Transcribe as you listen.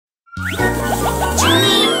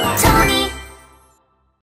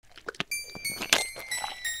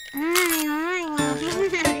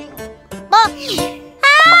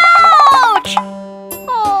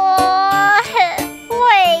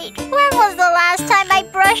last time I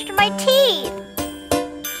brushed my teeth.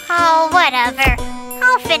 Oh, whatever.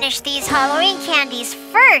 I'll finish these Halloween candies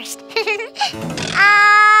first.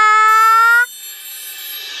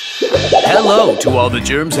 Hello to all the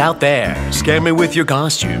germs out there. Scare me with your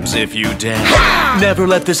costumes if you dare. Never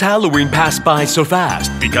let this Halloween pass by so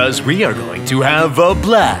fast, because we are going to have a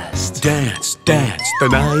blast. Dance, dance the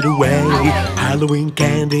night away. Halloween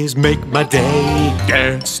candies make my day.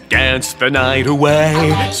 Dance, dance the night away.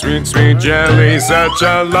 Sweet, sweet jelly, such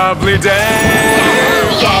a lovely day.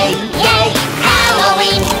 Yay, yay,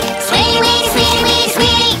 Halloween. Sweetie-witty, sweetie-witty,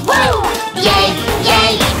 sweetie, woo! Yay,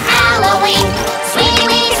 yay, Halloween.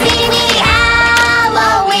 Sweetie-witty, sweetie-witty,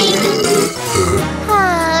 Halloween.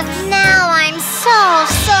 Oh, now I'm so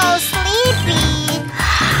sleepy.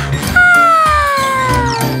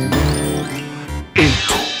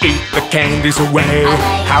 Eat the candies away.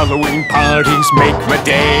 Halloween parties make my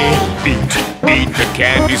day. Eat the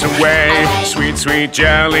candies away. Sweet, sweet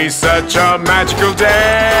jelly, such a magical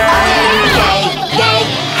day. Yay, yay,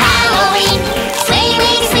 Halloween.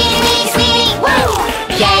 Sweetie-witty, sweetie-witty, sweetie, woo!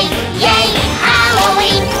 Yay, yay,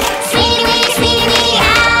 Halloween. Sweetie-witty, sweetie-witty,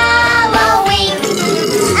 Halloween.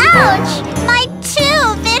 Ouch! My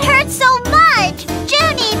tooth! It hurts so much!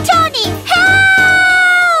 JunyTony,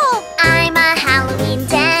 help! I'm a Halloween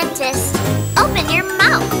dentist. Open your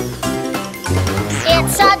mouth.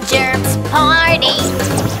 It's a germs party.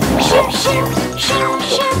 Shoo, shoo, shoo,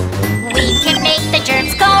 shoo. We can make the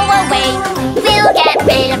germs go away. We'll get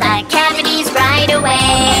rid of the cavities right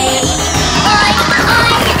away. Oi,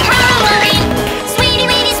 oi, Halloween.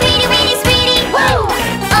 Sweetie-witty, sweetie-witty, sweetie, woo!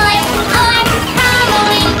 Oi, oi,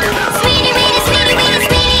 Halloween. Sweetie-witty, sweetie-witty,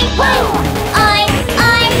 sweetie, woo! Oi,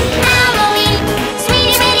 oi, Halloween.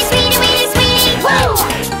 Sweetie-witty, sweetie-witty, sweetie, woo!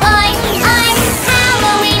 Oi, oi,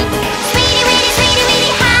 Halloween. Sweetie-witty,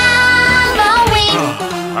 sweetie-witty, Halloween.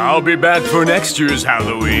 I'll be back for next year's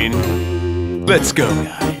Halloween. Let's go,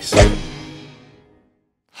 guys.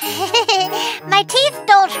 My teeth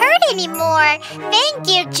don't hurt anymore. Thank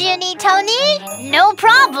you, JunyTony. No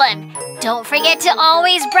problem. Don't forget to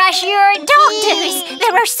always brush your doctors.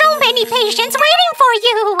 There are so many patients waiting for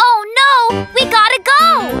you. Oh no, we gotta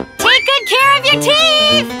go. Take good care of your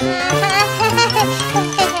teeth.